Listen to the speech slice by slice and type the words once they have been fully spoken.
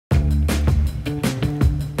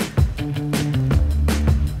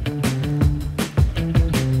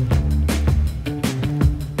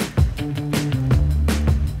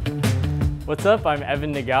What's up? I'm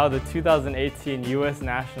Evan Nagao, the 2018 US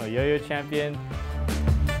National Yo-Yo Champion.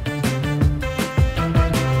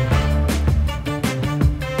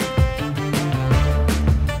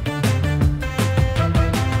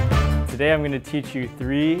 Today I'm going to teach you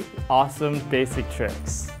 3 awesome basic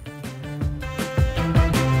tricks.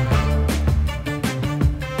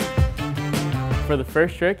 For the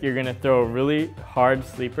first trick, you're going to throw a really hard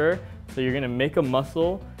sleeper. So you're going to make a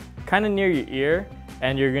muscle kind of near your ear,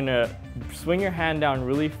 and you're going to swing your hand down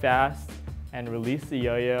really fast and release the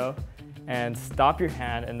yo-yo and stop your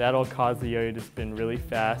hand, and that'll cause the yo-yo to spin really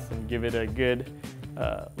fast and give it a good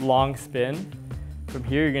long spin. From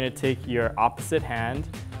here, you're going to take your opposite hand,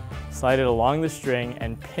 slide it along the string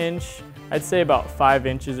and pinch, I'd say about 5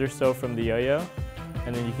 inches or so from the yo-yo,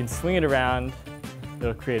 and then you can swing it around.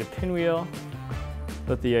 It'll create a pinwheel.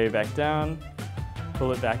 Let the yo-yo back down,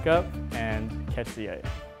 pull it back up, and catch the yo-yo.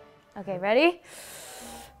 Okay, ready?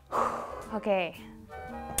 Okay.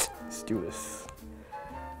 Let's do this.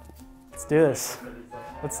 Let's do this.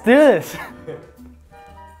 Let's do this.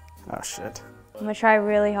 Oh shit. I'm gonna try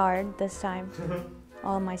really hard this time.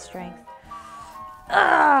 All of my strength.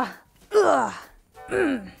 Ugh! Ugh!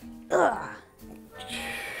 Ugh!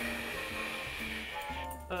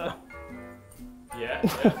 Yeah.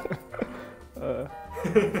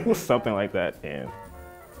 Something like that, yeah.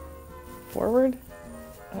 Forward?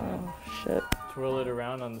 Oh, shit. Twirl it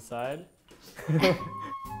around on the side. It's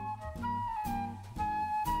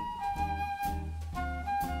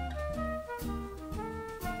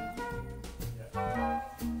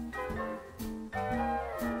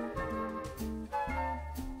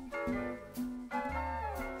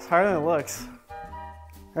harder than it looks.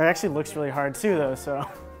 It actually looks really hard too, though, so.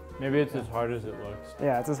 Maybe it's as hard as it looks.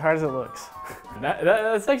 Yeah, it's as hard as it looks.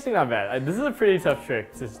 That's actually not bad. This is a pretty tough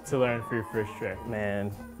trick to learn for your first trick.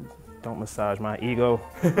 Man, don't massage my ego.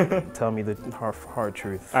 Tell me the hard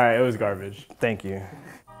truth. All right, it was garbage. Thank you.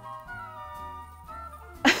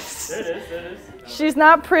 There it is, there it is. She's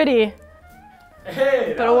not pretty.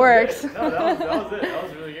 Hey, but it works. No, that was it. That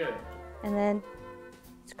was really good. And then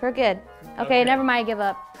it's crooked. Okay, never mind, I give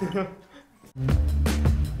up.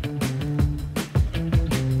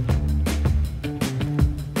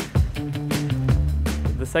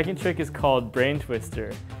 The second trick is called brain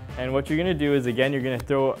twister. And what you're gonna do is, again, you're gonna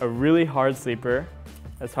throw a really hard sleeper,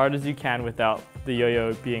 as hard as you can without the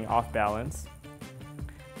yo-yo being off balance.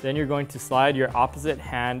 Then you're going to slide your opposite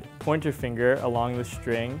hand pointer finger along the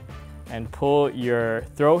string and pull your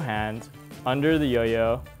throw hand under the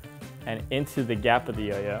yo-yo and into the gap of the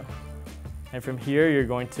yo-yo. And from here, you're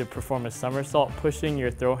going to perform a somersault, pushing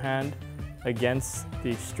your throw hand against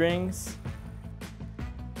the strings.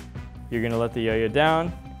 You're gonna let the yo-yo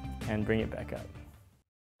down and bring it back up.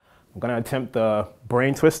 I'm gonna attempt the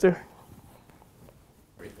brain twister.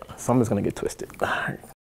 Something's gonna get twisted.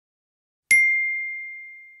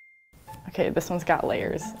 Okay, this one's got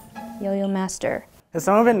layers. Yo-yo master. Has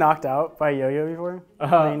someone been knocked out by a yo-yo before?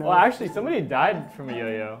 Well, actually, somebody died from a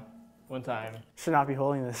yo-yo one time. Should not be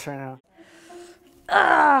holding this right now.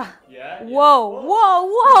 Ah! Yeah? Whoa, whoa,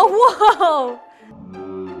 whoa, whoa!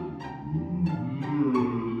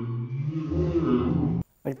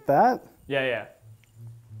 Like that? Yeah, yeah.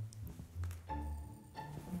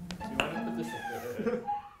 Do you want to put this in?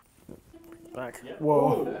 Back. Yeah.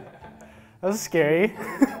 Whoa. That was scary.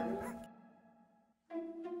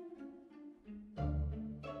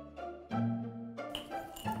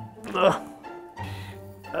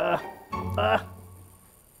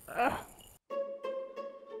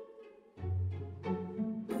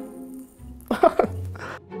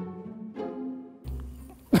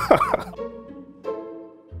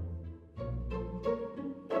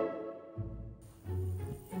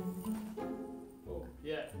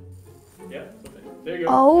 Yeah. Yeah. There you go.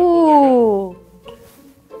 Oh!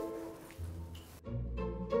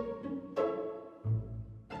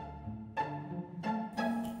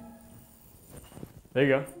 There you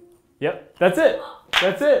go. Yep. That's it.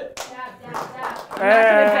 That's it.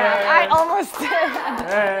 Hey. I almost did.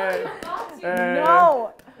 Hey. Hey.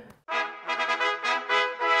 No.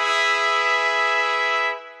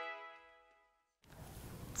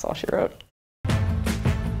 That's all she wrote.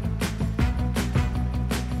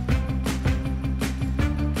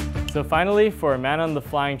 So finally, for a man on the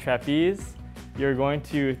flying trapeze, you're going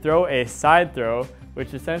to throw a side throw,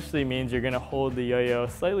 which essentially means you're going to hold the yo-yo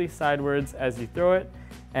slightly sideways as you throw it,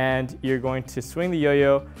 and you're going to swing the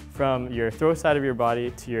yo-yo from your throw side of your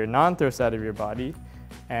body to your non-throw side of your body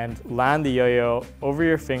and land the yo-yo over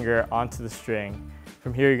your finger onto the string.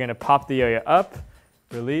 From here, you're going to pop the yo-yo up,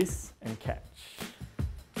 release, and catch.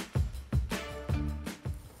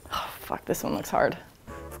 Oh, fuck, this one looks hard.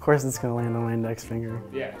 Of Of course it's gonna land on my index finger.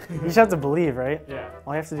 Yeah. You just have to believe, right? Yeah.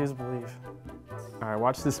 All you have to do is believe. All right,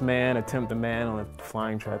 watch this man attempt the man on a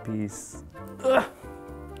flying trapeze. Ugh.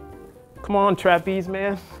 Come on, trapeze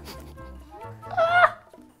man.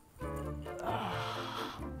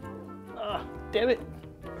 Damn it.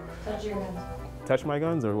 Touch your guns. Touch my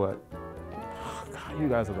guns or what? God, you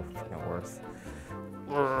guys are the fucking worst.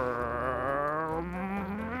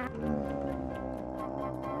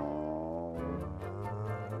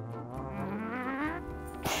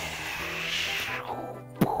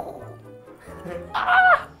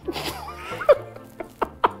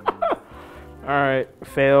 All right,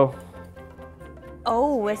 fail.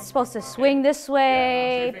 Oh, it's supposed to swing this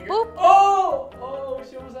way. Boop, Oh! Oh,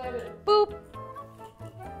 she almost had it. boop.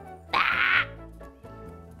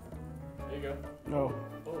 There you go. No.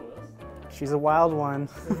 Oh, She's a wild one.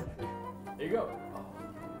 there you go.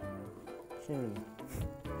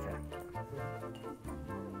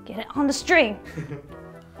 Get it on the string.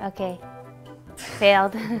 Okay.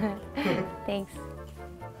 Failed. Thanks.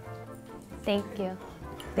 Thank you.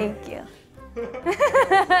 Thank you.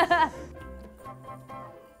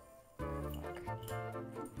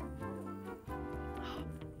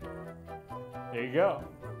 There you go.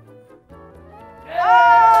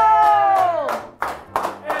 Oh!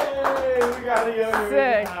 Hey, we got a yoga in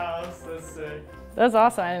Sick. the house. That's sick. That's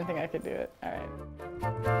awesome. I didn't think I could do it. All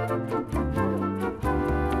right.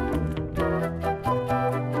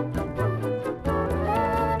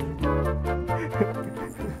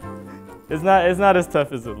 It's not as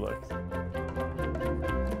tough as it looks.